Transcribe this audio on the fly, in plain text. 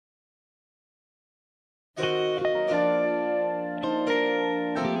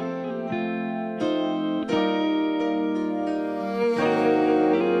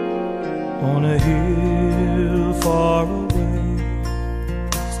On a hill far away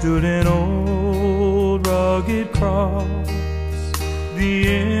stood an old rugged cross, the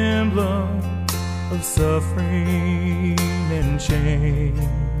emblem of suffering and shame.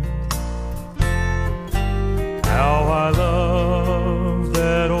 How I love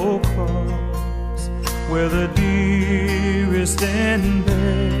that old cross, where the dearest and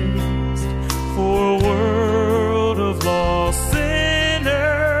best for a world of lost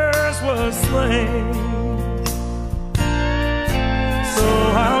sinners was slain. So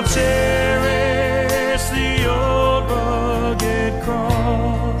I'll cherish the old rugged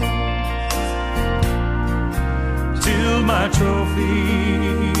cross till my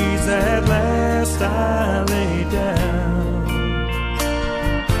trophies at last I lay down.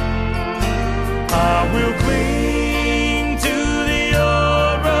 I will cling to the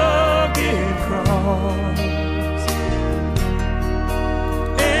old rugged cross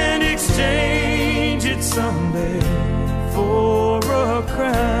and exchange it someday for a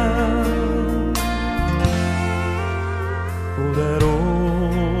crown. Oh, that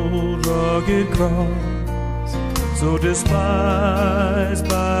old rugged cross, so despised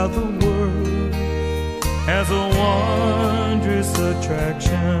by the world, has a wondrous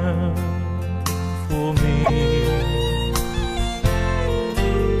attraction for me.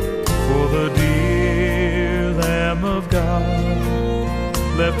 For the dear Lamb of God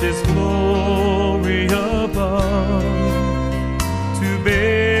left His glory above to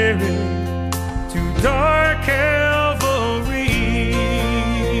bear it to dark Calvary.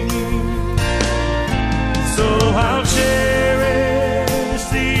 So I'll cherish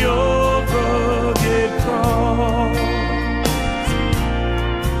the old rugged cross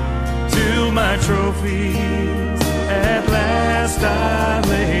till my trophies at last I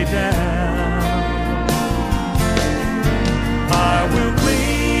lay down. I will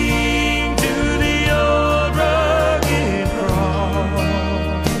cling to the old rugged cross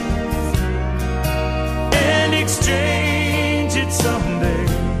and exchange it someday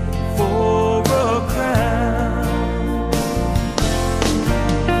for a crown.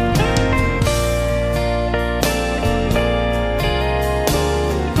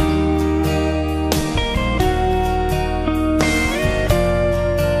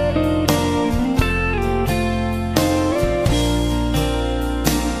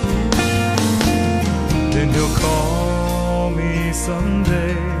 Then He'll call me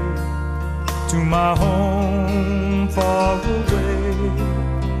someday to my home far away,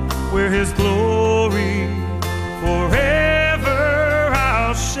 where His glory forever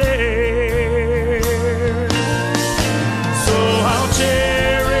I'll share. So I'll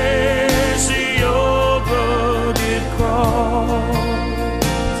cherish the old rugged cross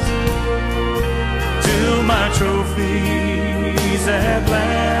till my trophies at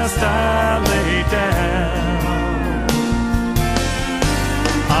last I lay down.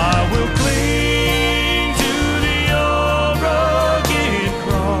 I will cling to the old rugged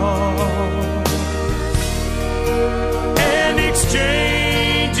cross and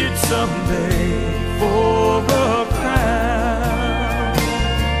exchange it someday for a crown.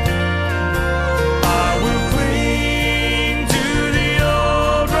 I will cling to the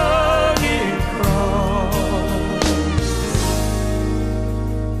old rugged cross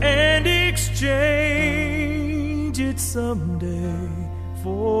and exchange it someday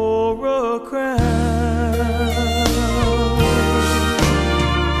for